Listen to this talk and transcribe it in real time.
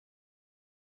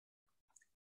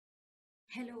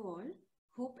Hello all,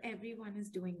 hope everyone is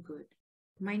doing good.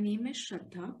 My name is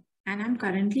Shradha and I'm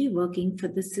currently working for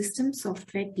the system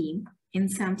software team in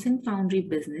Samsung Foundry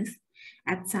business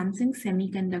at Samsung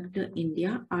Semiconductor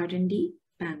India R&D,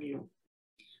 Bangalore.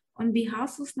 On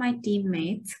behalf of my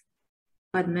teammates,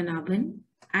 Padmanabhan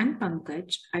and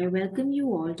Pankaj, I welcome you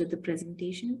all to the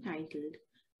presentation titled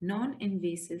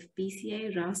Non-Invasive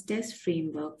PCIe RAS Test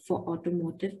Framework for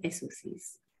Automotive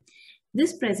SoCs.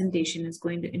 This presentation is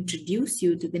going to introduce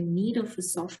you to the need of a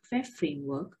software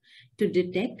framework to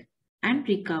detect and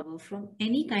recover from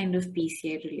any kind of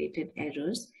PCI-related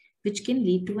errors, which can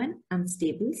lead to an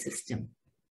unstable system.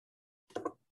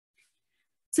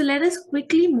 So let us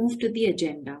quickly move to the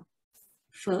agenda.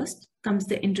 First comes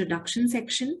the introduction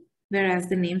section, where, as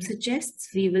the name suggests,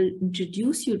 we will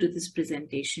introduce you to this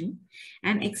presentation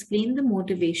and explain the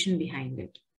motivation behind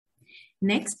it.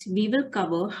 Next, we will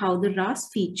cover how the RAS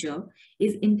feature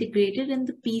is integrated in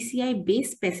the PCI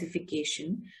base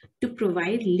specification to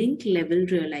provide link-level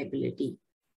reliability.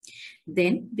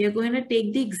 Then, we are going to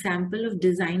take the example of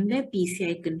designware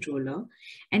PCI controller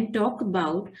and talk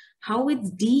about how its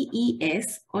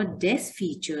DES or DES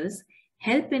features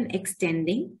help in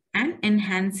extending and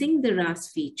enhancing the RAS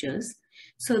features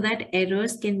so that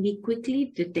errors can be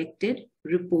quickly detected,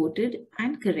 reported,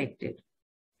 and corrected.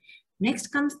 Next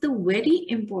comes the very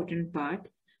important part,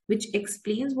 which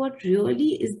explains what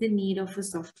really is the need of a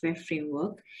software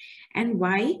framework and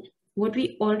why what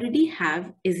we already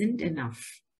have isn't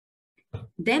enough.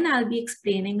 Then I'll be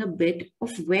explaining a bit of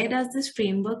where does this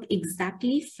framework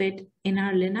exactly fit in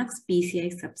our Linux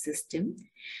PCI subsystem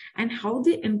and how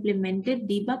the implemented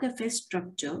debugfs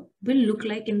structure will look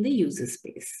like in the user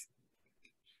space.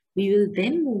 We will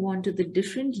then move on to the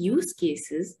different use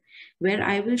cases where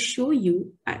I will show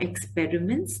you our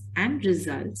experiments and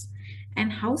results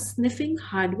and how sniffing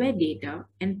hardware data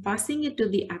and passing it to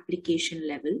the application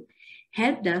level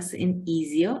helped us in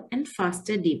easier and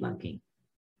faster debugging.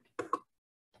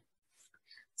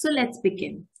 So let's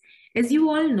begin. As you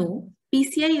all know,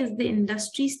 PCI is the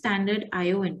industry standard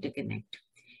I/O interconnect.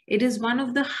 It is one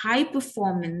of the high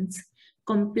performance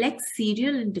complex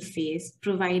serial interface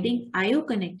providing I/O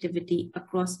connectivity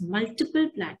across multiple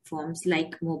platforms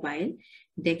like mobile,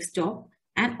 desktop,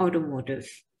 and automotive.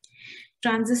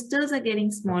 Transistors are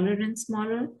getting smaller and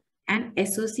smaller, and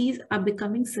SoCs are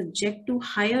becoming subject to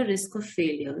higher risk of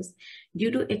failures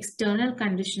due to external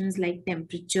conditions like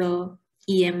temperature,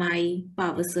 EMI,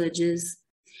 power surges.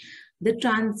 The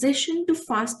transition to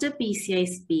faster PCI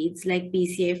speeds like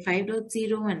PCI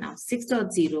 5.0 and now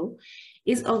 6.0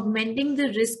 is augmenting the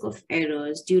risk of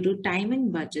errors due to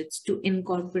timing budgets to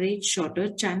incorporate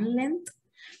shorter channel length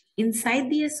inside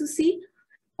the SoC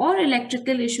or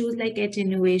electrical issues like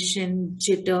attenuation,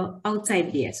 jitter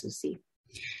outside the SoC.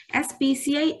 As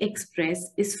PCI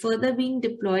Express is further being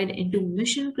deployed into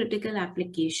mission-critical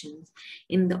applications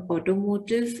in the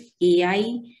automotive,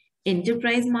 AI,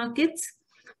 enterprise markets,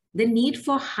 the need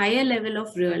for higher level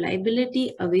of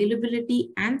reliability,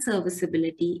 availability, and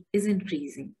serviceability is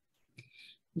increasing.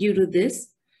 Due to this,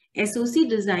 SoC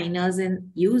designers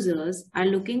and users are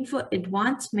looking for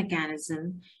advanced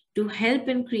mechanisms to help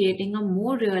in creating a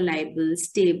more reliable,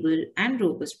 stable, and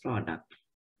robust product.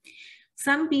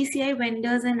 Some PCI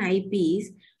vendors and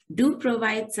IPs do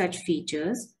provide such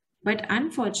features, but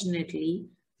unfortunately,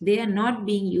 they are not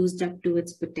being used up to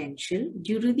its potential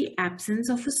due to the absence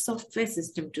of a software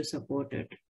system to support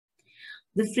it.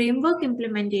 The framework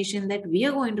implementation that we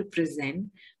are going to present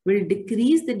will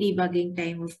decrease the debugging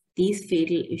time of these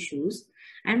fatal issues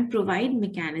and provide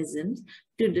mechanisms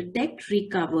to detect,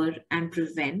 recover, and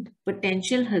prevent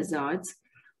potential hazards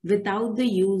without the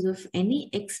use of any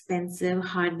expensive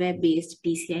hardware-based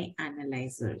PCI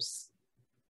analyzers.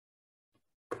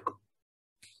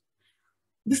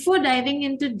 Before diving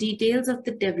into details of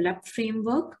the developed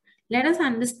framework, let us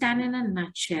understand in a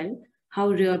nutshell how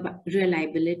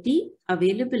reliability,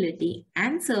 availability,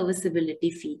 and serviceability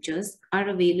features are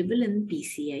available in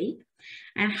PCI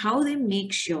and how they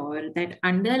make sure that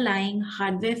underlying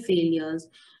hardware failures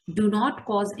do not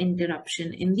cause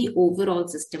interruption in the overall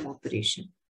system operation.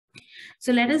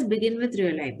 So let us begin with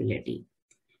reliability.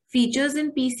 Features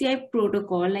in PCI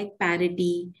protocol like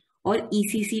parity or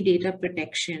ECC data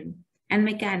protection and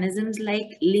mechanisms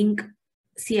like link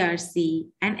CRC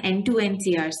and end-to-end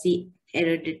CRC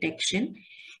error detection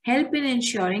help in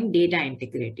ensuring data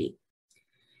integrity.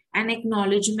 An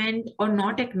acknowledgement or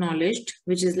not acknowledged,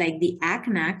 which is like the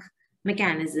ACK-NACK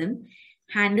mechanism,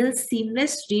 handles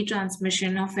seamless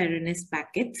retransmission of erroneous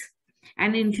packets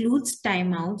and includes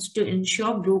timeouts to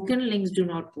ensure broken links do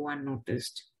not go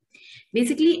unnoticed.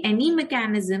 Basically, any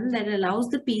mechanism that allows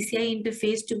the PCI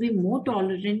interface to be more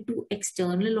tolerant to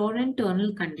external or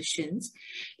internal conditions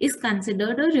is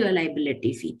considered a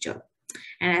reliability feature.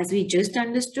 And as we just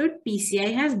understood,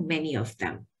 PCI has many of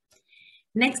them.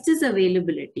 Next is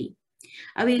availability.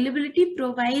 Availability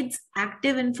provides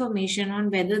active information on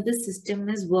whether the system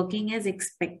is working as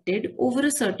expected over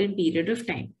a certain period of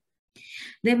time.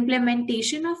 The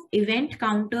implementation of event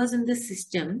counters in the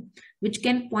system, which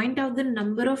can point out the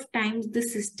number of times the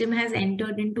system has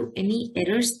entered into any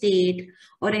error state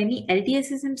or any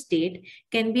LTSSM state,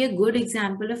 can be a good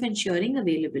example of ensuring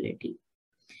availability.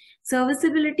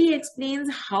 Serviceability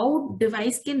explains how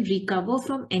device can recover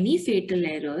from any fatal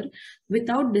error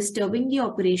without disturbing the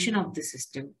operation of the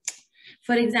system.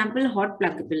 For example, hot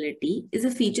pluggability is a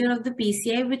feature of the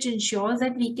PCI which ensures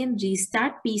that we can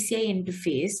restart PCI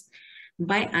interface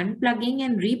by unplugging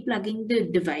and replugging the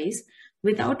device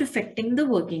without affecting the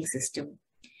working system.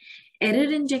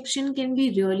 Error injection can be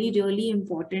really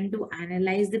important to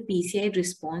analyze the PCI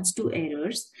response to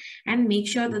errors and make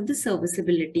sure that the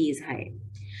serviceability is high.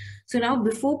 So now,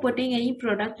 before putting any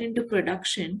product into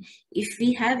production, if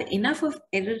we have enough of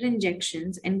error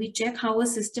injections and we check how a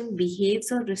system behaves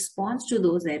or responds to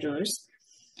those errors,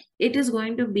 it is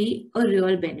going to be a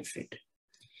real benefit.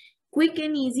 Quick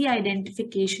and easy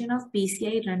identification of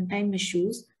PCI runtime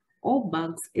issues or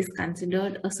bugs is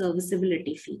considered a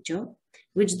serviceability feature,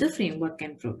 which the framework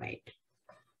can provide.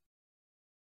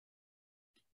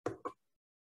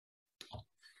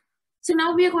 So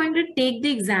now we are going to take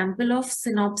the example of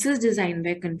Synopsys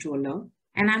DesignWare controller,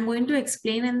 and I'm going to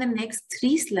explain in the next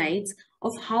 3 slides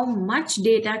of how much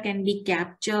data can be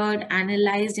captured,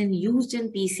 analyzed, and used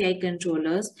in PCI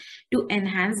controllers to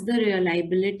enhance the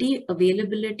reliability,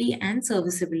 availability, and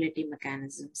serviceability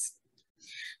mechanisms.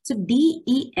 So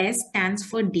DES stands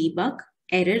for debug,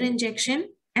 error injection,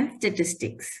 and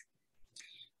statistics.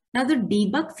 Now the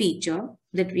debug feature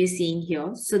that we are seeing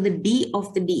here, so the D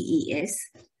of the DES,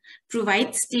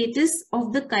 provides status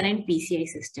of the current PCI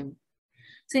system.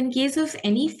 So in case of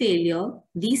any failure,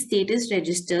 these status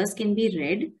registers can be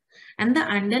read and the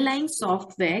underlying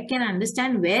software can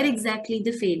understand where exactly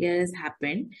the failure has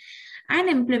happened and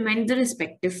implement the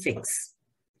respective fix.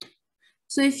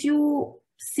 So if you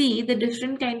see, the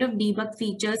different kind of debug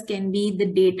features can be the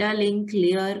data link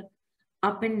clear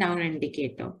up and down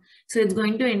indicator. So it's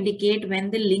going to indicate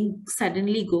when the link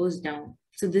suddenly goes down.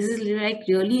 So this is like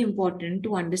really important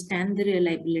to understand the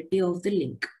reliability of the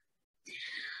link.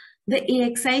 The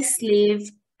AXI slave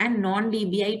and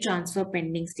non-DBI transfer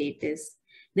pending status,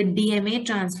 the DMA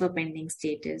transfer pending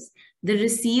status, the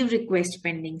receive request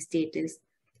pending status.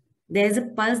 There's a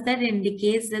pulse that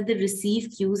indicates that the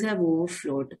receive queues have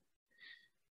overflowed.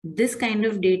 This kind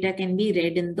of data can be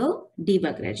read in the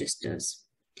debug registers.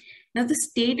 Now the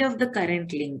state of the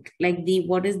current link, like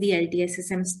what is the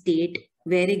LTSSM state,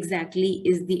 where exactly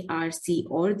is the RC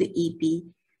or the EP,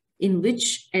 in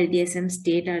which LTSM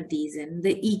state are these in,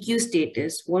 the EQ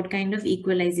status, what kind of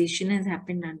equalization has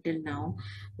happened until now,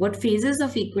 what phases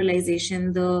of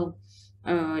equalization the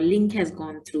link has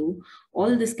gone through,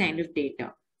 all this kind of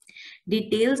data.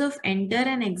 Details of enter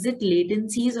and exit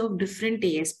latencies of different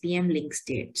ASPM link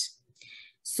states.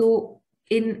 So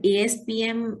in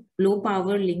ASPM low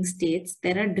power link states,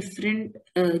 there are different,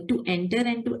 to enter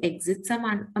and to exit,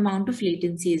 some amount of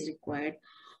latency is required.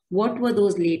 What were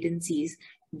those latencies?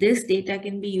 This data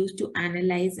can be used to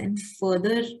analyze and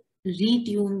further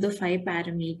retune the 5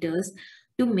 parameters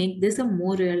to make this a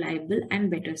more reliable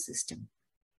and better system.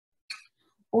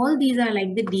 All these are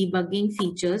like the debugging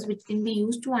features which can be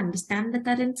used to understand the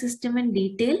current system in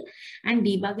detail and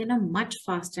debug in a much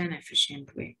faster and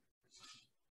efficient way.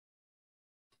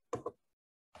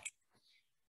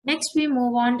 Next, we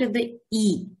move on to the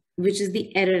E, which is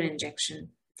the error injection.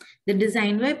 The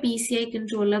DesignWare PCI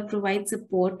controller provides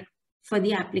support for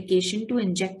the application to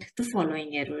inject the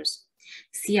following errors: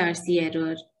 CRC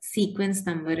error, sequence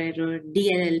number error,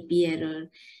 DLLP error,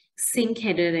 sync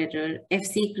header error,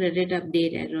 FC credit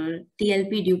update error,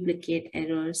 TLP duplicate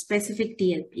error, specific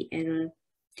TLP error.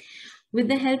 With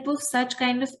the help of such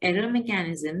kind of error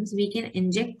mechanisms, we can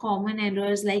inject common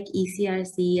errors like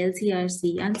ECRC,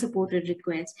 LCRC, unsupported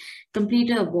request,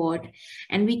 completer abort,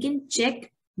 and we can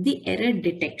check the error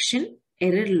detection,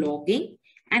 error logging,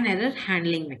 and error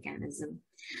handling mechanism.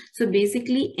 So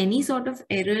basically, any sort of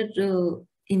error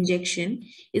injection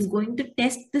is going to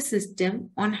test the system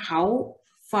on how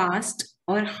fast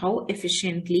or how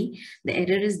efficiently the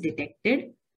error is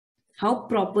detected, how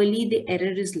properly the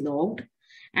error is logged,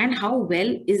 and how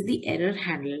well is the error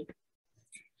handled.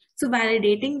 So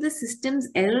validating the system's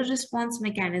error response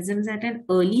mechanisms at an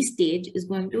early stage is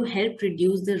going to help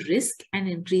reduce the risk and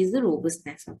increase the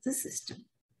robustness of the system.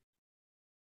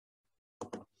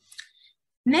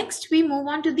 Next, we move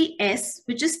on to the S,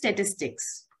 which is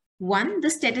statistics. One,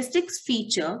 the statistics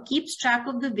feature keeps track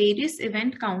of the various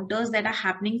event counters that are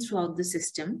happening throughout the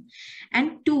system.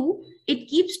 And two, it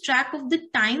keeps track of the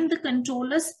time the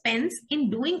controller spends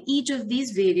in doing each of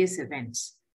these various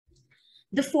events.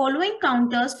 The following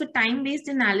counters for time-based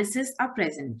analysis are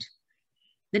present.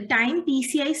 The time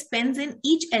PCI spends in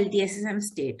each LTSSM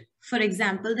state. For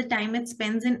example, the time it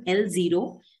spends in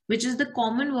L0, which is the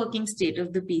common working state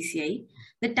of the PCI.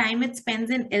 The time it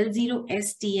spends in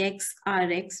L0S, TX,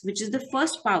 RX, which is the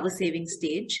first power saving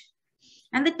stage.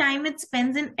 And the time it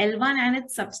spends in L1 and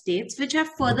its substates, which have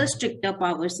further stricter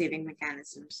power saving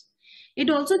mechanisms. It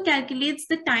also calculates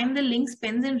the time the link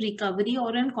spends in recovery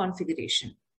or in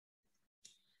configuration.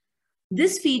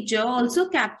 This feature also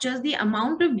captures the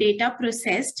amount of data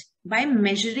processed by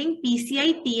measuring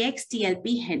PCI TX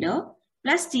TLP header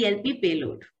plus TLP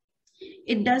payload.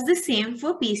 It does the same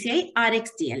for PCI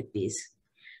RX TLPs.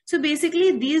 So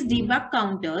basically, these debug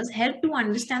counters help to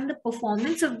understand the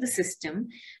performance of the system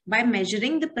by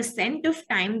measuring the percent of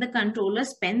time the controller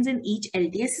spends in each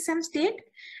LTSSM state,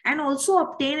 and also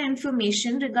obtain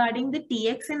information regarding the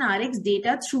TX and RX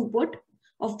data throughput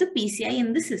of the PCI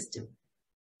in the system.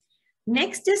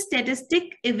 Next is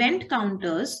statistic event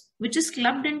counters, which is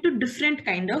clubbed into different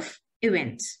kind of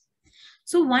events.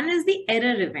 So one is the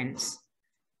error events.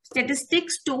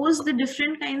 Statistics stores the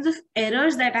different kinds of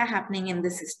errors that are happening in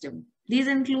the system. These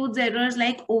includes errors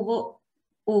like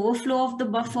overflow of the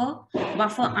buffer,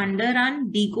 buffer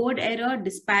underrun, decode error,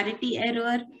 disparity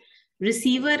error,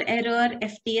 receiver error,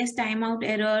 FTS timeout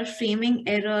error, framing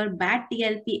error, bad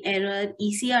TLP error,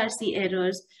 ECRC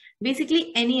errors,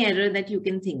 basically any error that you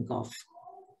can think of.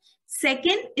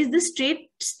 Second is the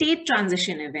state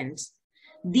transition events.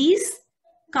 These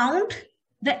count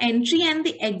the entry and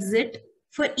the exit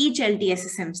for each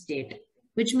LTSSM state,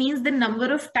 which means the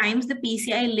number of times the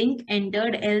PCI link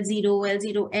entered L0,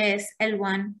 L0S,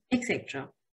 L1, etc.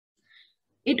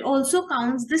 It also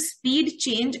counts the speed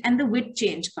change and the width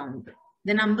change count,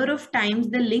 the number of times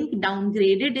the link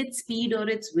downgraded its speed or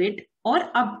its width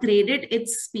or upgraded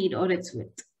its speed or its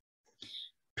width.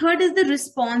 Third is the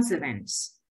response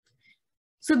events.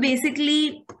 So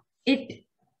basically,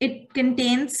 it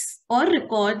contains or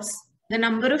records the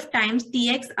number of times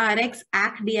TX, RX,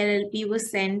 ACK DLLP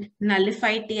was sent,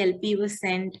 nullified TLP was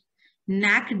sent,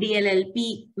 NAC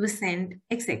DLLP was sent,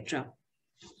 etc.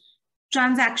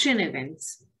 Transaction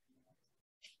events.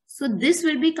 So this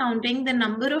will be counting the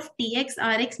number of TX,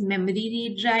 RX memory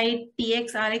read write,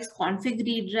 TX, RX config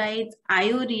read writes,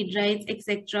 IO read writes,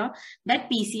 etc.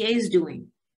 that PCI is doing.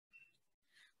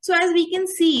 So as we can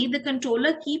see, the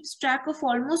controller keeps track of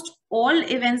almost all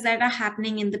events that are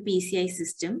happening in the PCI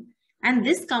system. And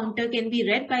this counter can be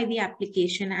read by the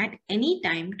application at any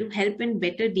time to help in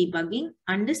better debugging,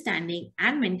 understanding,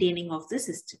 and maintaining of the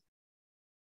system.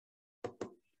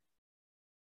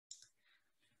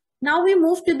 Now we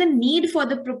move to the need for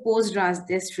the proposed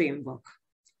RAS-DES framework.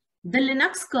 The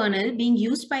Linux kernel being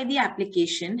used by the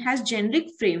application has generic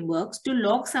frameworks to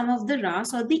log some of the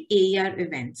RAS or the AER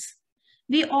events.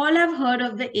 We all have heard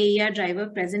of the AER driver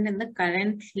present in the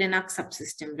current Linux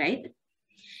subsystem, right?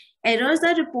 Errors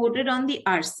are reported on the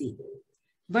RC.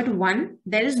 But one,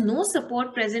 there is no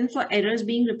support present for errors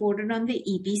being reported on the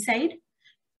EP side.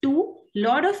 Two,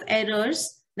 lot of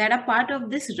errors that are part of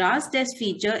this RAS-DES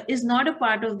feature is not a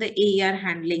part of the AER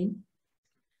handling.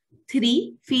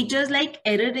 Three, features like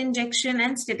error injection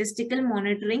and statistical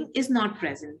monitoring is not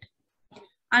present.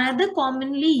 Another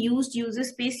commonly used user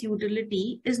space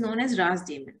utility is known as RAS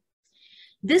daemon.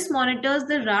 This monitors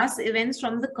the RAS events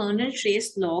from the kernel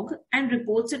trace log and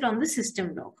reports it on the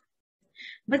system log.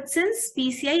 But since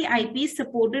PCI IP is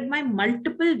supported by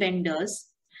multiple vendors,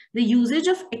 the usage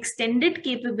of extended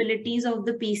capabilities of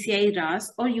the PCI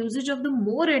RAS or usage of the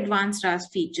more advanced RAS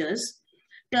features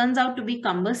turns out to be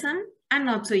cumbersome and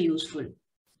not so useful.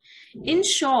 In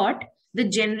short, the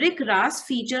generic RAS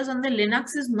features on the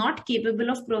Linux is not capable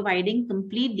of providing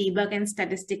complete debug and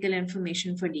statistical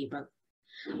information for debug.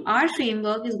 Our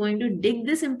framework is going to dig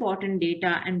this important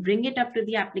data and bring it up to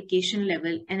the application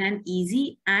level in an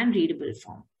easy and readable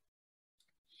form.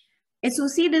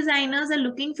 SoC designers are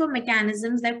looking for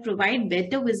mechanisms that provide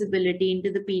better visibility into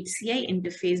the PCI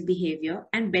interface behavior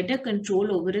and better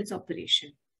control over its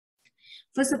operation.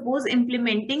 For suppose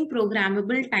implementing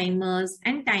programmable timers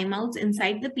and timeouts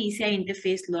inside the PCI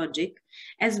interface logic,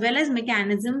 as well as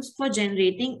mechanisms for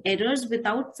generating errors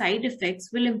without side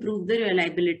effects will improve the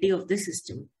reliability of the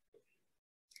system.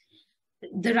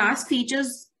 the RAS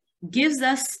features gives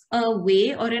us a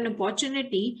way or an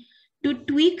opportunity to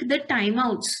tweak the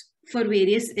timeouts for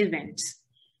various events.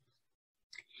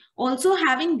 Also,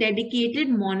 having dedicated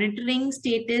monitoring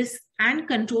status and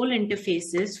control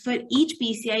interfaces for each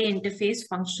PCI interface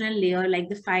functional layer like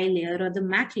the file layer or the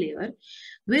MAC layer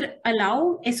will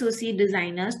allow SoC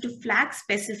designers to flag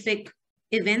specific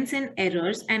events and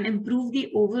errors and improve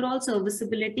the overall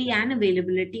serviceability and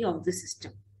availability of the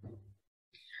system.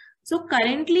 So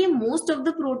currently, most of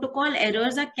the protocol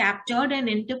errors are captured and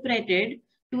interpreted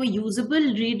to a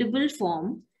usable, readable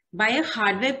form by a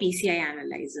hardware PCI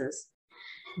analyzers.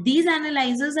 These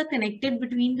analyzers are connected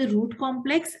between the root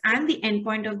complex and the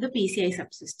endpoint of the PCI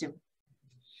subsystem.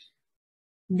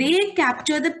 They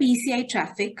capture the PCI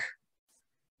traffic,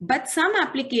 but some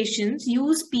applications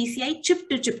use PCI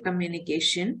chip-to-chip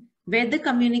communication, where the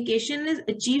communication is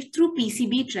achieved through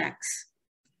PCB tracks.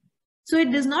 So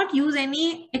it does not use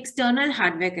any external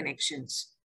hardware connections.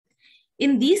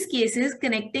 In these cases,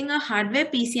 connecting a hardware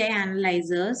PCI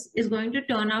analyzers is going to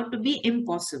turn out to be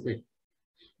impossible.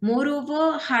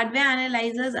 Moreover, hardware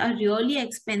analyzers are really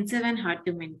expensive and hard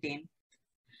to maintain.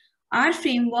 Our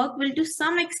framework will to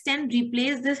some extent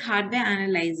replace these hardware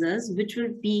analyzers, which will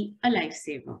be a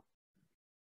lifesaver.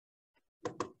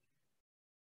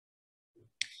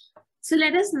 So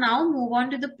let us now move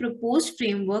on to the proposed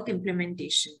framework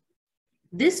implementation.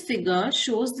 This figure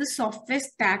shows the software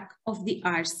stack of the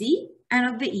RC and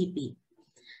of the EP.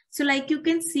 So like you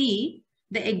can see,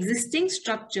 the existing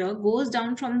structure goes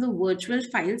down from the virtual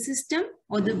file system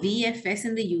or the VFS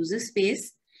in the user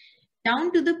space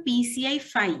down to the PCI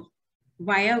file,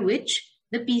 via which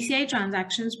the PCI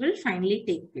transactions will finally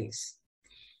take place.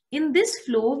 In this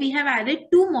flow, we have added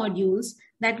two modules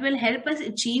that will help us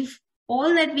achieve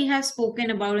all that we have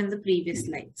spoken about in the previous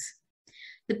slides.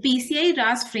 The PCI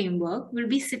RAS framework will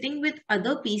be sitting with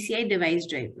other PCI device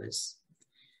drivers.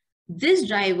 This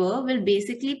driver will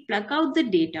basically pluck out the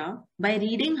data by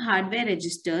reading hardware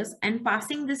registers and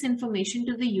passing this information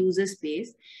to the user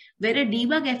space, where a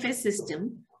debug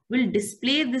system will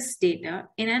display this data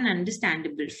in an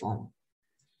understandable form.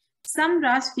 Some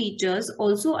RAS features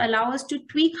also allow us to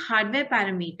tweak hardware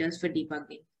parameters for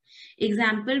debugging.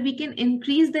 Example, we can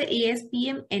increase the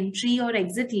ASPM entry or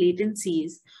exit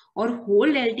latencies or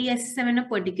hold LTSSM in a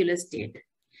particular state.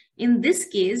 In this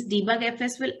case,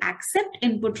 debug will accept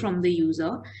input from the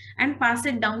user and pass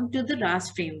it down to the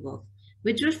RAS framework,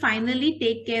 which will finally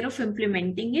take care of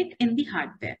implementing it in the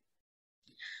hardware.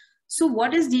 So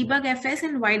what is debug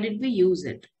and why did we use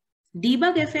it?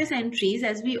 Debug entries,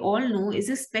 as we all know, is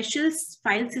a special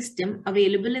file system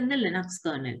available in the Linux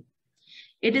kernel.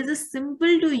 It is a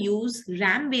simple to use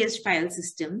RAM-based file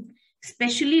system,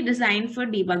 specially designed for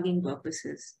debugging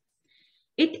purposes.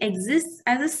 It exists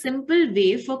as a simple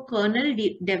way for kernel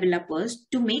developers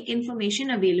to make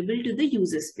information available to the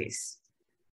user space.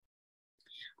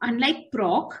 Unlike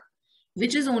proc,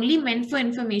 which is only meant for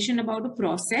information about a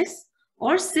process,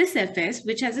 or sysfs,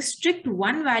 which has a strict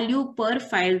one value per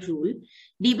file rule,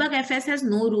 debug has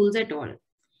no rules at all.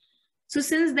 So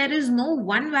since there is no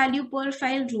one value per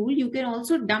file rule, you can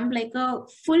also dump like a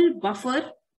full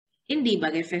buffer in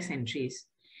debug entries.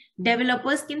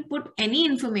 Developers can put any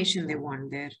information they want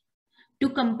there. To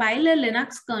compile a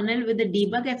Linux kernel with the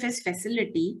debug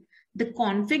facility, the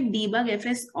config debug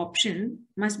option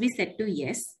must be set to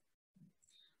yes.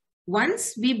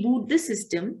 Once we boot the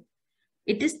system,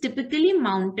 it is typically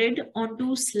mounted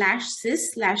onto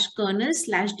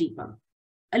 /sys/kernel/debug.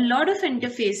 A lot of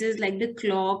interfaces like the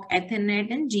clock,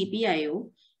 Ethernet, and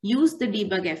GPIO use the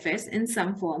debug in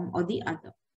some form or the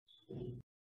other.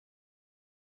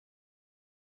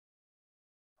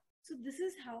 So this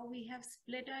is how we have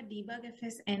split our debug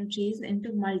entries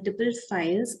into multiple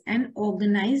files and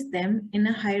organized them in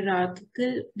a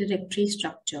hierarchical directory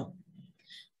structure.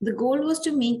 The goal was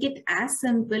to make it as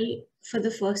simple for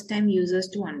the first time users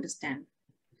to understand.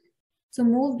 So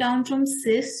move down from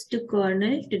sys to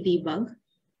kernel to debug.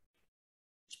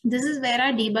 This is where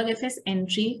our debug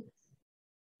entry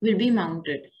will be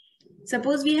mounted.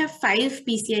 Suppose we have 5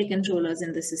 PCI controllers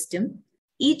in the system.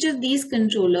 Each of these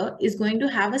controller is going to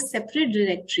have a separate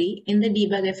directory in the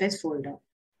debug folder.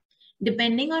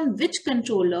 Depending on which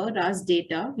controller RAS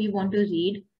data we want to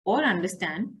read or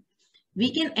understand,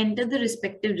 we can enter the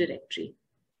respective directory.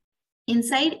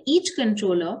 Inside each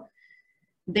controller,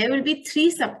 there will be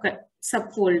 3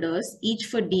 subfolders, each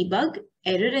for debug,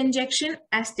 error injection,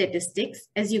 as statistics,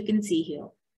 as you can see here.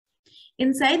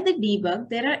 Inside the debug,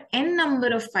 there are n number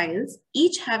of files,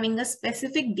 each having a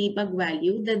specific debug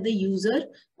value that the user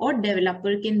or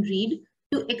developer can read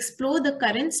to explore the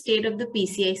current state of the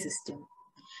PCI system.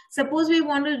 Suppose we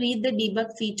want to read the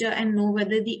debug feature and know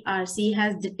whether the RC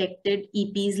has detected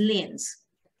EP's lanes.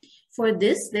 For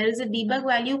this, there is a debug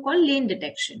value called lane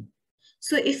detection.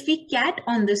 So if we cat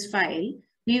on this file,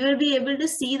 we will be able to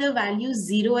see the value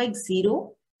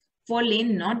 0x0 for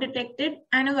lane not detected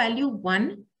and a value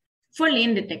 1 for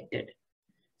lane detected.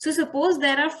 So suppose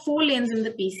there are 4 lanes in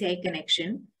the PCI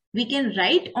connection, we can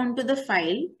write onto the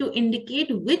file to indicate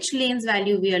which lane's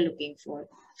value we are looking for.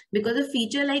 Because a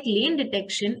feature like lane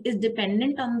detection is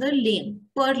dependent on the lane,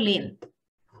 per lane.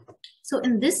 So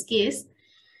in this case,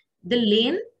 the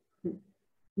lane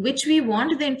which we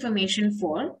want the information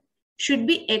for should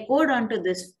be echoed onto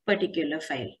this particular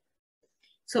file.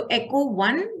 So echo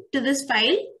 1 to this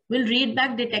file will read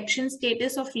back detection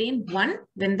status of lane 1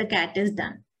 when the cat is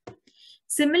done.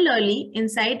 Similarly,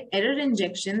 inside error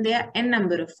injection, there are n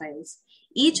number of files,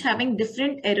 each having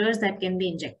different errors that can be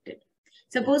injected.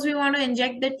 Suppose we want to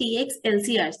inject the TX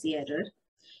LCRC error.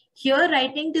 Here,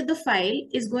 writing to the file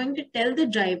is going to tell the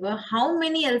driver how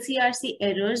many LCRC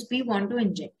errors we want to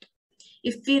inject.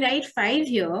 If we write 5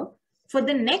 here, for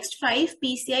the next 5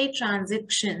 PCI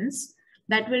transactions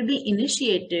that will be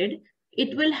initiated,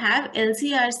 it will have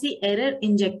LCRC error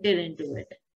injected into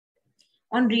it.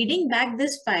 On reading back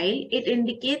this file, it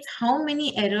indicates how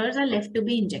many errors are left to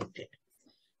be injected.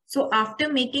 So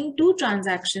after making 2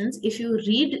 transactions, if you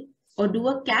read or do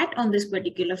a cat on this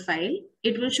particular file,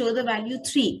 it will show the value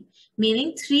 3,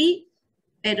 meaning 3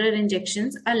 error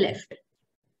injections are left.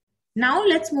 Now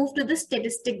let's move to the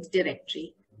statistics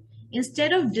directory.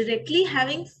 Instead of directly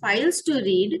having files to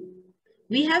read,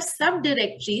 we have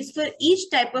subdirectories for each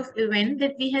type of event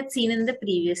that we had seen in the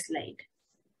previous slide.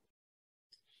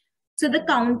 So the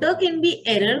counter can be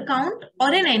error count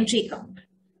or an entry count.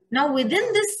 Now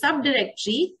within this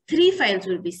subdirectory, 3 files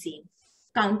will be seen.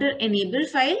 Counter enable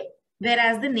file,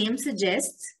 whereas the name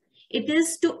suggests it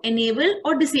is to enable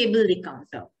or disable the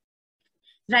counter.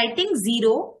 Writing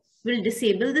 0 will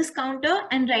disable this counter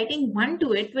and writing 1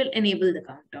 to it will enable the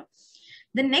counter.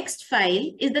 The next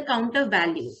file is the counter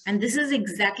value, and this is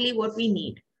exactly what we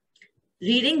need.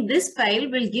 Reading this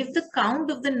file will give the count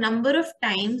of the number of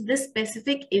times the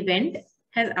specific event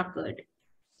has occurred.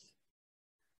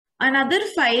 Another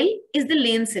file is the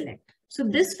lane select. So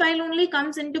this file only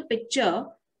comes into picture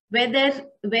where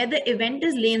the event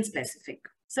is lane specific.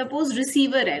 Suppose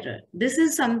receiver error. This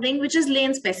is something which is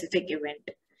lane specific event.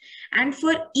 And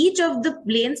for each of the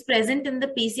lanes present in the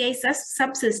PCI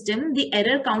subsystem, the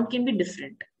error count can be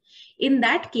different. In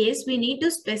that case, we need to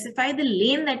specify the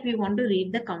lane that we want to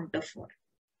read the counter for.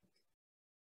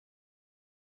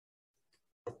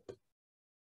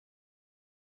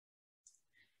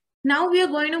 Now we are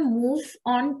going to move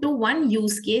on to one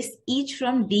use case, each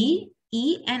from D,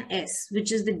 E, and S,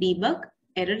 which is the debug,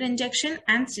 error injection,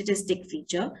 and statistic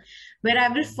feature, where I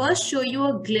will first show you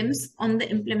a glimpse on the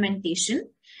implementation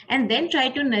and then try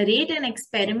to narrate an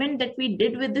experiment that we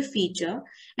did with the feature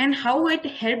and how it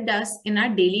helped us in our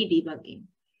daily debugging.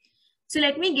 So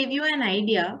let me give you an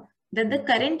idea that the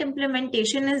current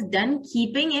implementation is done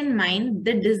keeping in mind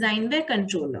the designware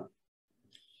controller.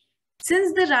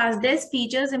 Since the RASDES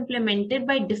features implemented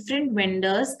by different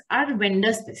vendors are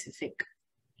vendor specific.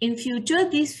 In future,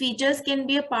 these features can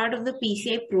be a part of the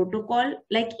PCI protocol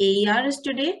like AER is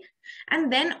today,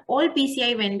 and then all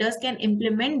PCI vendors can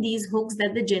implement these hooks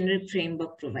that the generic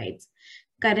framework provides.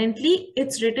 Currently,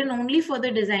 it's written only for the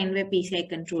designware PCI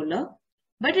controller,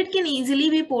 but it can easily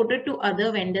be ported to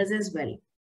other vendors as well.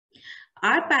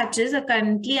 Our patches are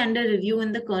currently under review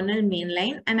in the kernel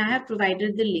mainline, and I have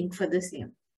provided the link for the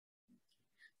same.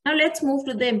 Now let's move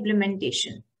to the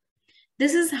implementation.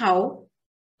 This is how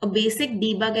a basic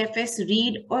debugfs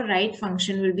read or write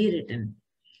function will be written.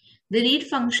 The read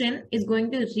function is going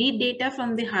to read data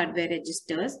from the hardware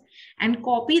registers and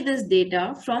copy this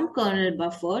data from kernel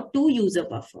buffer to user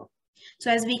buffer.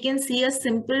 So as we can see, a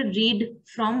simple read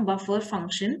from buffer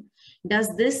function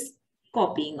does this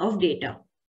copying of data.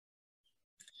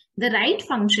 The write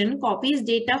function copies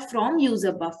data from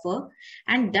user buffer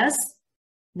and does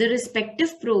the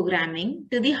respective programming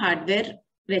to the hardware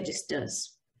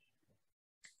registers.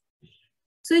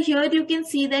 So here you can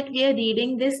see that we are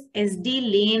reading this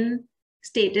SD lane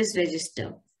status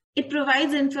register. It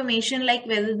provides information like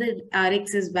whether the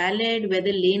RX is valid,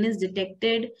 whether lane is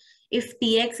detected, if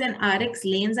TX and RX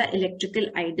lanes are electrical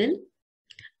idle.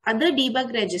 Other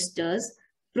debug registers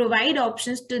provide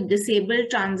options to disable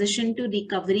transition to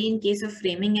recovery in case of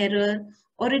framing error,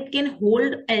 or it can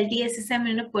hold LTSSM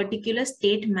in a particular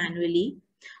state manually,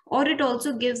 or it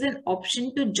also gives an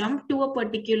option to jump to a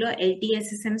particular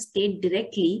LTSSM state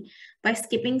directly by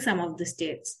skipping some of the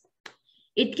states.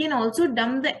 It can also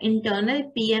dump the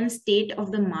internal PM state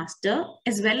of the master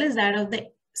as well as that of the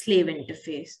slave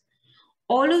interface.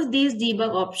 All of these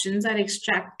debug options are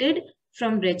extracted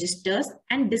from registers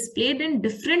and displayed in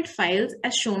different files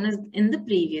as shown as in the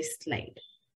previous slide.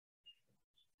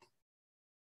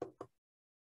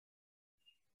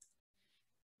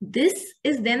 This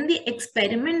is then the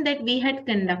experiment that we had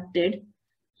conducted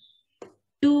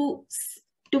to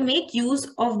make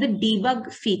use of the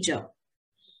debug feature.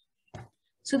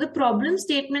 So the problem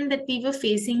statement that we were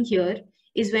facing here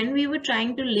is when we were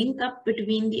trying to link up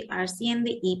between the RC and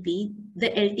the EP, the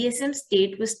LTSM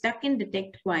state was stuck in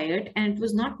detect quiet and it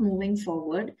was not moving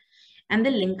forward and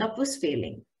the link up was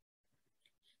failing.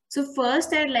 So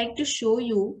first I'd like to show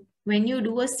you when you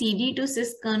do a CD to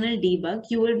syskernel debug,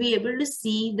 you will be able to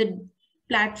see the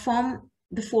platform,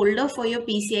 the folder for your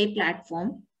PCI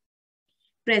platform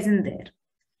present there.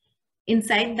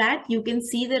 Inside that, you can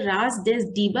see the RAS des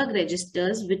debug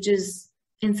registers, which is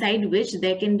inside which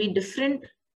there can be different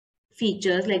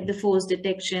features like the force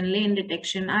detection, lane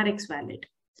detection, RX valid.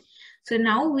 So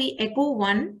now we echo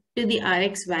 1 to the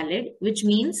RX valid, which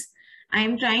means I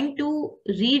am trying to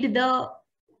read the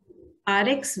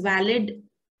RX valid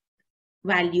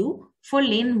value for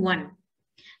lane 1.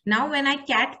 Now when I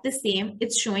cat the same,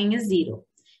 it's showing as 0.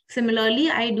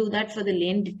 Similarly, I do that for the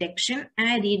lane detection and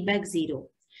I read back 0.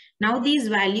 Now these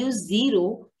values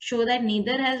 0 show that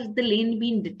neither has the lane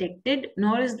been detected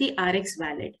nor is the RX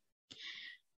valid.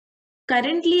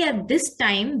 Currently at this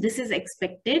time, this is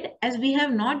expected as we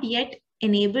have not yet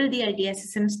enabled the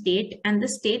LTSSM state and the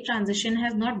state transition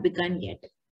has not begun yet.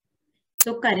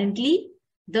 So currently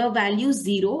the values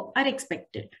 0 are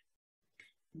expected.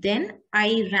 Then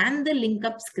I ran the link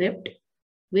up script,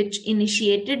 which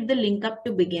initiated the link up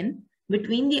to begin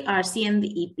between the RC and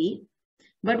the EP.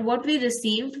 But what we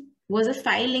received was a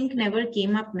file link never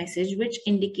came up message, which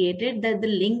indicated that the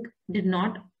link did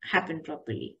not happen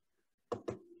properly.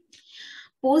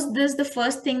 Post this, the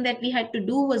first thing that we had to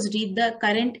do was read the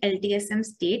current LTSM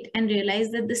state and realize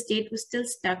that the state was still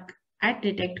stuck at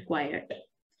detect quiet.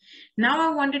 Now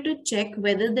I wanted to check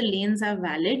whether the lanes are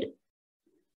valid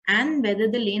and whether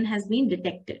the lane has been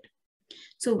detected.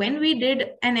 So when we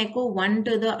did an echo 1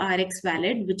 to the RX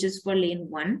valid, which is for lane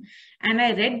 1, and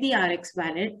I read the RX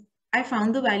valid, I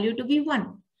found the value to be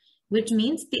 1, which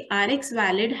means the RX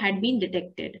valid had been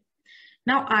detected.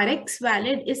 Now RX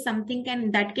valid is something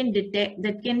that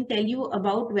can tell you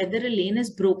about whether a lane is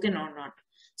broken or not.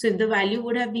 So if the value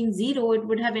would have been 0, it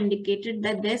would have indicated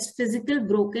that there's physical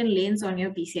broken lanes on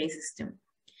your PCI system.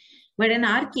 But in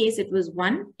our case, it was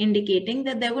 1, indicating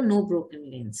that there were no broken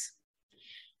lanes.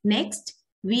 Next,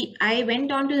 I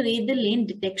went on to read the lane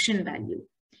detection value.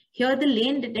 Here the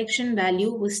lane detection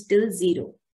value was still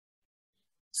 0.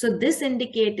 So this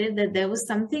indicated that there was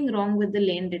something wrong with the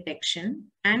lane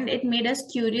detection, and it made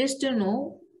us curious to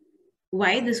know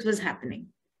why this was happening.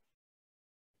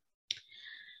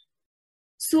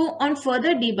 So on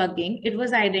further debugging, it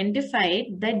was identified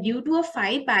that due to a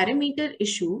 5-parameter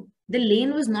issue, the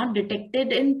lane was not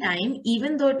detected in time,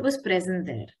 even though it was present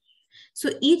there. So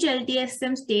each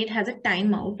LTSM state has a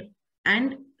timeout,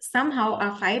 and somehow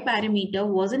our 5-parameter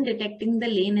wasn't detecting the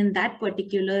lane in that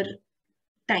particular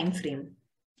time frame.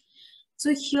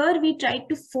 So here we tried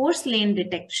to force lane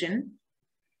detection,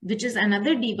 which is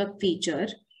another debug feature,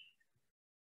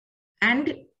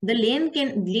 and the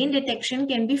lane detection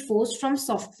can be forced from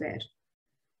software.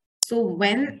 So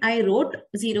when I wrote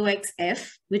 0xF,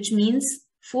 which means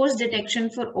force detection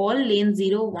for all lanes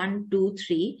 0, 1, 2,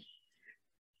 3,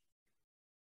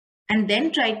 and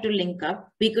then tried to link up,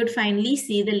 we could finally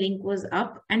see the link was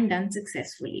up and done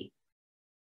successfully.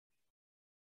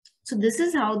 So this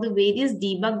is how the various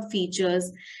debug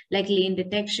features like lane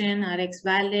detection, RX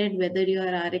valid, whether your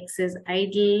RX is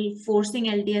idle, forcing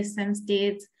LTSM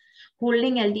states,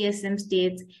 holding LTSM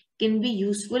states can be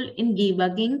useful in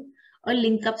debugging a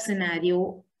link up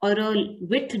scenario or a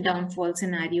width downfall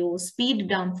scenario, speed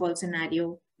downfall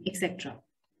scenario, etc.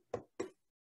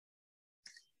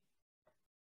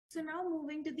 So now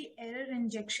moving to the error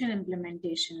injection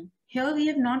implementation. Here we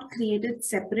have not created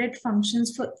separate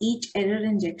functions for each error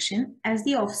injection as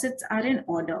the offsets are in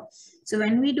order. So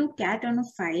when we do cat on a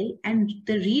file and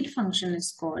the read function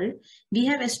is called, we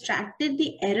have extracted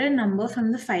the error number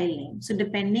from the file name. So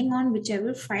depending on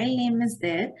whichever file name is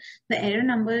there, the error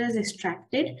number is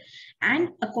extracted, and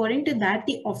according to that,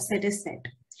 the offset is set.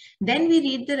 Then we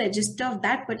read the register of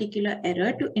that particular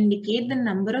error to indicate the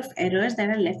number of errors that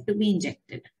are left to be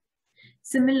injected.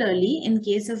 Similarly, in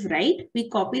case of write, we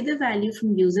copy the value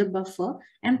from user buffer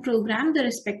and program the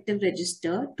respective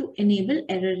register to enable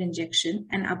error injection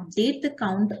and update the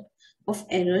count of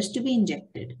errors to be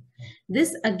injected.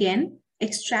 This again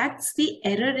extracts the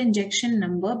error injection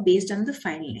number based on the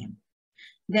file name.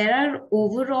 There are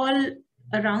overall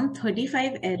around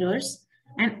 35 errors,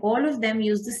 and all of them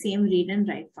use the same read and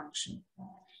write function.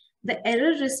 The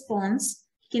error response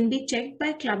can be checked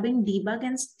by clubbing debug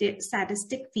and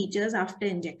statistic features after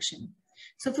injection.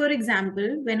 So for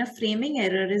example, when a framing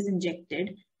error is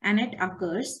injected and it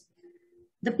occurs,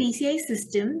 the PCI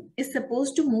system is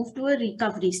supposed to move to a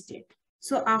recovery state.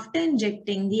 So after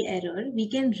injecting the error, we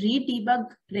can re-debug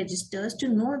registers to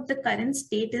know if the current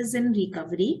state is in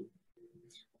recovery.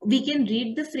 We can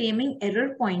read the framing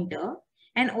error pointer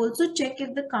and also check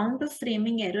if the count of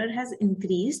framing error has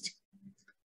increased.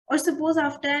 Or suppose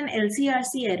after an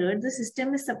LCRC error, the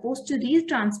system is supposed to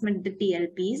retransmit the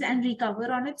TLPs and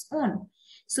recover on its own.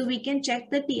 So we can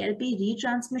check the TLP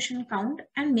retransmission count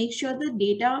and make sure the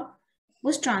data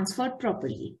was transferred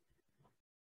properly.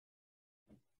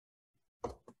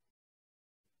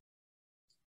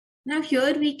 Now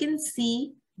here we can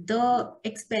see the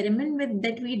experiment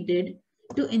that we did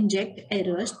to inject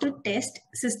errors to test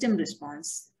system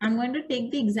response. I'm going to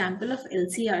take the example of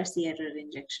LCRC error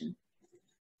injection.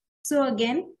 So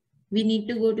again, we need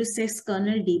to go to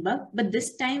syskernel debug, but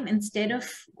this time instead of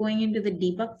going into the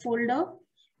debug folder,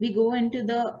 we go into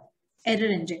the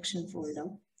error injection folder.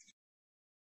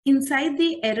 Inside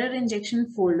the error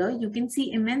injection folder, you can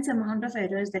see immense amount of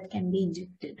errors that can be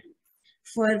injected.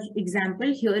 For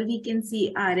example, here we can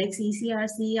see RX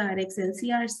ECRC, RX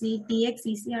LCRC, TX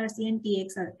ECRC, and TX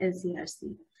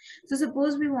LCRC. So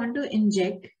suppose we want to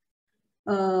inject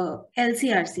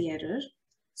LCRC error.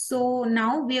 So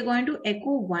now we are going to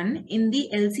echo 1 in the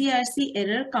LCRC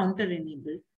error counter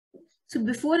enable. So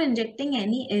before injecting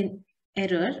any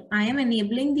error, I am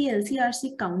enabling the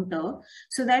LCRC counter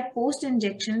so that post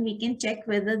injection we can check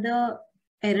whether the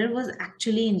error was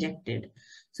actually injected.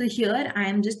 So here I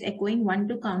am just echoing 1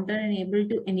 to counter enable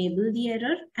to enable the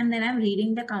error, and then I'm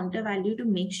reading the counter value to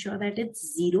make sure that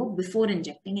it's 0 before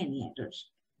injecting any errors.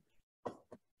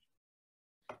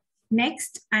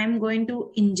 Next, I'm going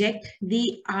to inject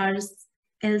the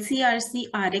LCRC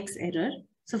RX error.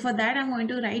 So for that, I'm going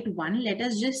to write 1. Let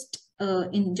us just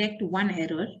inject 1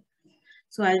 error.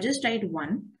 So I'll just write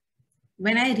 1.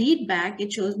 When I read back,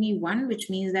 it shows me 1, which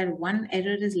means that 1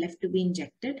 error is left to be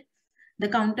injected. The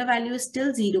counter value is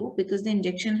still 0 because the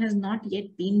injection has not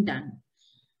yet been done.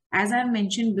 As I've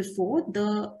mentioned before,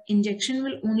 the injection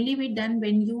will only be done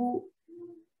when you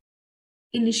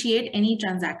initiate any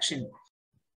transaction.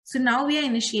 So now we are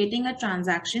initiating a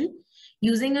transaction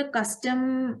using a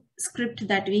custom script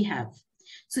that we have.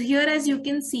 So here, as you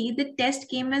can see, the test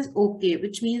came as okay,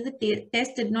 which means the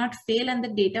test did not fail and the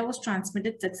data was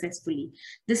transmitted successfully.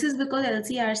 This is because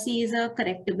LCRC is a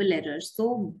correctable error.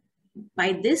 So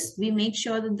by this, we make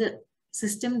sure that the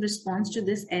system response to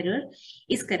this error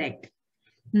is correct.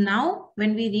 Now,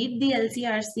 when we read the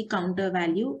LCRC counter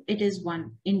value, it is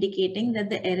 1, indicating that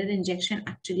the error injection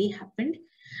actually happened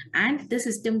and the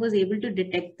system was able to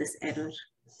detect this error.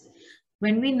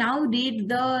 When we now read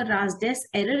the RASDES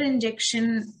error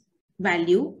injection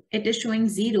value, it is showing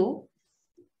 0,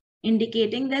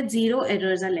 indicating that 0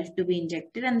 errors are left to be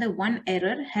injected and the 1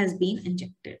 error has been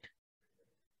injected.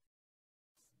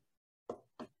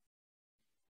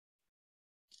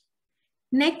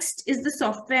 Next is the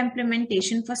software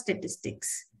implementation for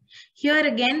statistics. Here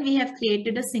again, we have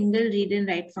created a single read and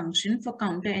write function for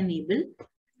counter enable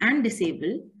and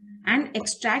disable and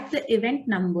extract the event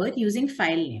number using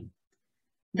file name.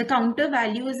 The counter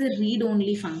value is a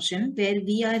read-only function where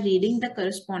we are reading the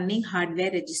corresponding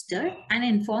hardware register and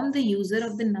inform the user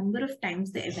of the number of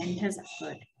times the event has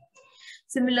occurred.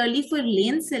 Similarly, for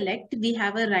lane select, we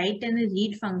have a write and a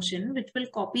read function which will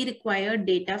copy required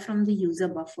data from the user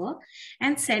buffer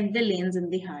and set the lanes in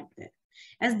the hardware.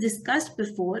 As discussed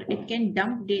before, it can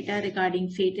dump data regarding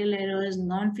fatal errors,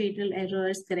 non-fatal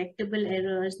errors, correctable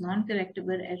errors,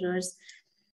 non-correctable errors,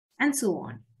 and so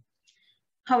on.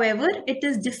 However, it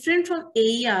is different from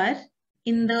AER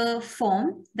in the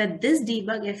form that this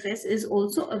debug FS is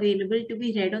also available to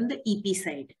be read on the EP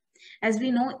side. As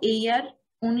we know, AER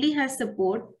only has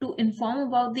support to inform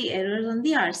about the errors on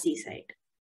the RC side.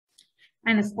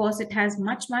 And of course, it has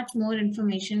much more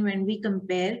information when we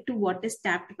compare to what is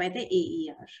tapped by the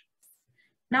AER.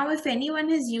 Now, if anyone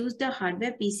has used a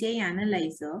hardware PCI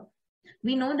analyzer,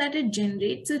 we know that it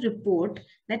generates a report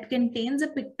that contains a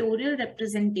pictorial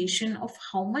representation of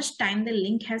how much time the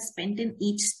link has spent in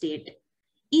each state,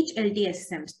 each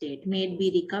LTSM state, may it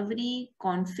be recovery,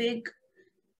 config,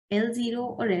 L0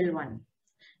 or L1.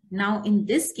 Now, in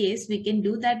this case, we can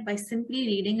do that by simply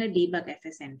reading a debug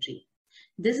FS entry.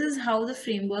 This is how the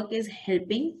framework is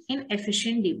helping in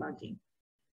efficient debugging.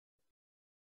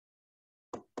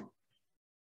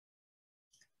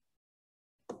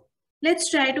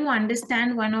 Let's try to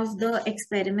understand one of the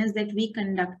experiments that we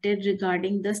conducted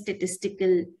regarding the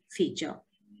statistical feature.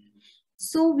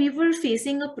 So we were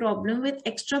facing a problem with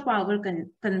extra power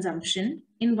consumption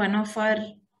in one of our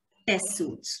test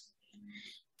suits.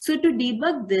 So to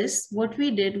debug this, what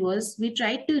we did was we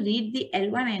tried to read the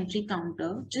L1 entry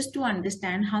counter just to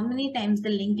understand how many times the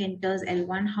link enters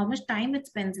L1, how much time it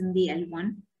spends in the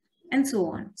L1, and so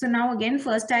on. So now again,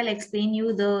 first I'll explain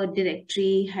you the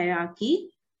directory hierarchy.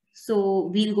 So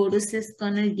we'll go to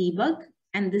syskernel debug,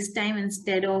 and this time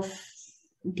instead of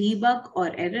debug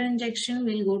or error injection,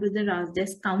 we'll go to the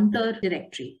rasdesk counter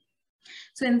directory.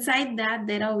 So inside that,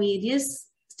 there are various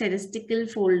statistical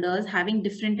folders having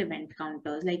different event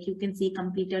counters. Like you can see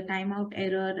completer timeout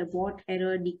error, abort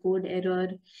error, decode error,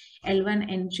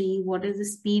 L1 entry, what is the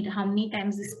speed, how many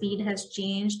times the speed has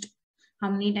changed, how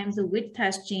many times the width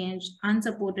has changed,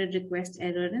 unsupported request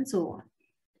error, and so on.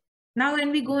 Now,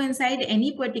 when we go inside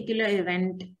any particular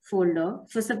event folder,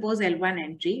 for suppose L1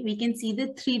 entry, we can see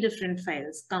the three different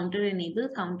files: counter enable,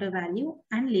 counter value,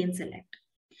 and lane select.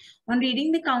 On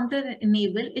reading the counter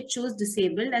enable, it shows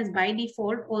disabled, as by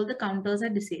default, all the counters are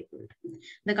disabled.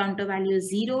 The counter value is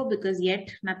 0 because yet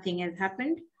nothing has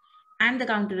happened, and the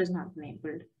counter is not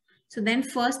enabled. So then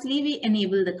firstly, we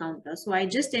enable the counter. So I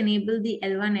just enabled the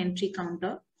L1 entry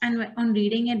counter, and on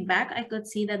reading it back, I could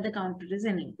see that the counter is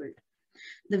enabled.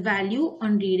 The value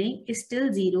on reading is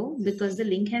still 0 because the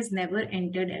link has never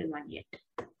entered L1 yet.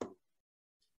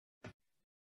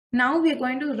 Now we're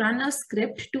going to run a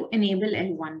script to enable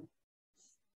L1.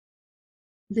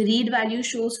 The read value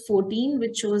shows 14,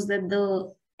 which shows that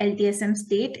the LTSM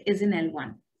state is in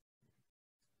L1.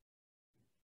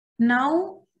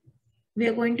 Now we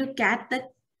are going to cat the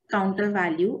counter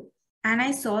value, and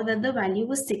I saw that the value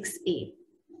was 6A,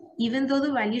 even though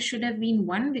the value should have been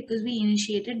 1 because we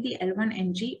initiated the L1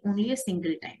 entry only a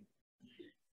single time.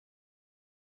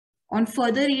 On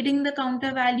further reading the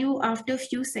counter value after a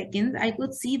few seconds, I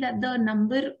could see that the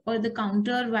number or the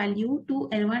counter value to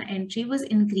L1 entry was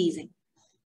increasing.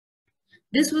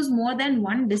 This was more than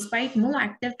 1 despite no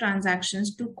active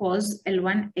transactions to cause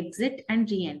L1 exit and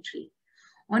re-entry.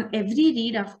 On every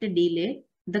read after delay,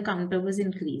 the counter was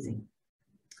increasing.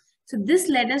 So this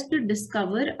led us to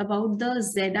discover about the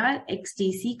ZR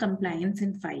XTC compliance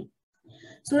in PHY.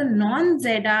 So a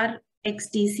non-ZR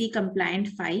XTC compliant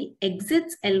PHY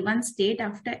exits L1 state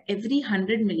after every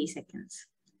 100 milliseconds.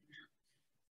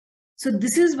 So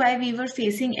this is why we were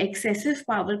facing excessive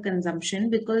power consumption,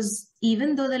 because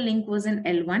even though the link was in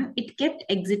L1, it kept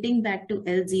exiting back to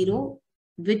L0,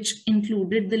 which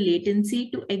included the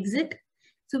latency to exit.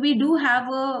 So we do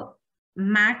have a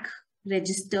MAC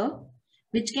register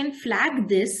which can flag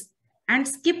this and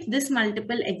skip this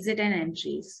multiple exit and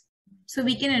entries. So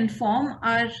we can inform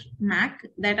our MAC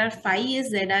that our PHY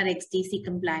is ZR XTC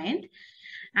compliant,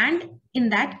 and in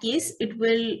that case, it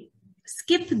will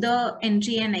skip the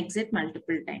entry and exit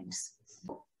multiple times.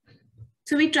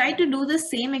 So we try to do the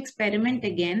same experiment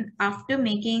again after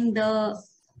making the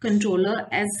controller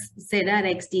as ZR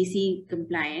XTC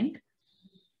compliant.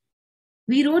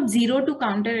 We wrote 0 to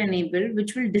counter enable,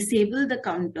 which will disable the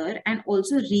counter and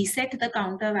also reset the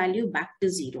counter value back to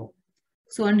 0.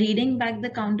 So on reading back the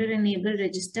counter enable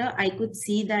register, I could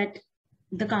see that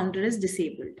the counter is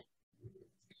disabled.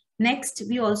 Next,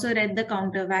 we also read the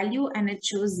counter value and it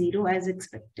shows 0 as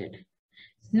expected.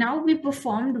 Now we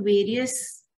performed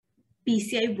various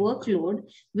PCI workload,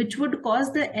 which would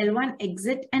cause the L1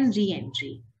 exit and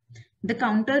re-entry. The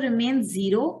counter remains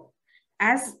 0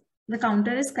 as the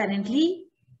counter is currently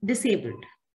disabled.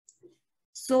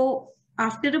 So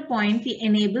after a point, we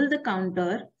enable the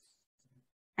counter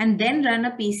and then run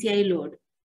a PCI load.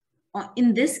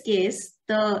 In this case,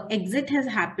 the exit has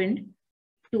happened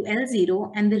to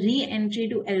L0 and the re-entry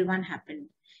to L1 happened.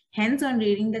 Hence, on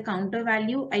reading the counter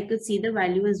value, I could see the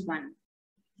value is 1.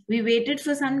 We waited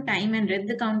for some time and read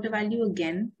the counter value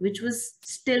again, which was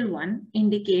still 1,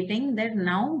 indicating that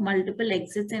now multiple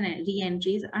exits and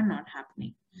re-entries are not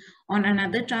happening. On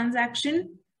another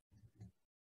transaction,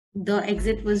 the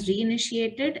exit was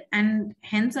reinitiated, and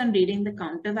hence on reading the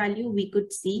counter value, we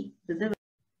could see that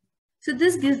so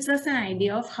this gives us an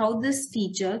idea of how this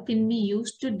feature can be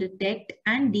used to detect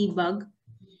and debug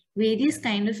various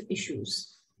kind of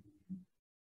issues.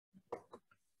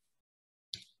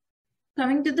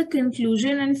 Coming to the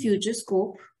conclusion and future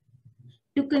scope,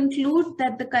 to conclude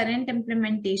that the current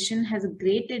implementation has a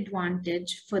great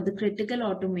advantage for the critical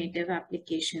automotive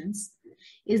applications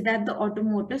is that the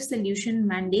automotive solution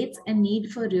mandates a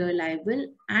need for reliable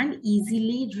and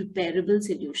easily repairable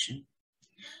solution.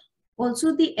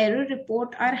 Also, the error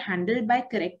report are handled by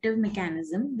corrective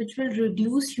mechanism, which will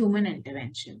reduce human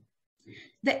intervention.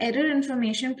 The error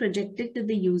information projected to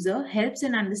the user helps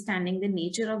in understanding the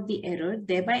nature of the error,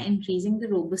 thereby increasing the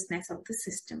robustness of the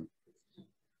system.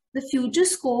 The future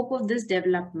scope of this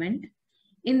development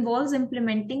involves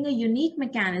implementing a unique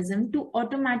mechanism to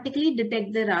automatically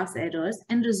detect the RAS errors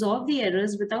and resolve the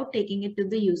errors without taking it to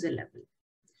the user level.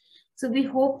 So we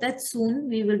hope that soon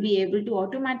we will be able to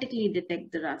automatically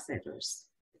detect the RAS errors.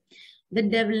 The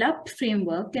developed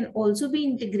framework can also be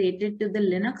integrated to the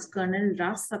Linux kernel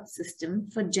RAS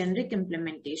subsystem for generic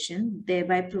implementation,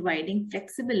 thereby providing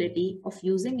flexibility of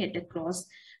using it across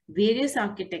various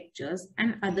architectures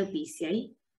and other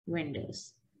PCI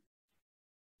vendors.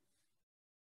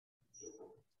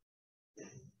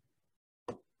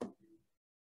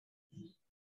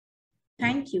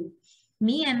 Thank you.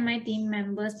 Me and my team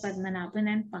members Padmanabhan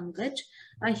and Pankaj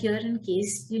are here in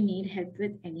case you need help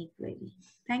with any query.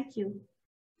 Thank you.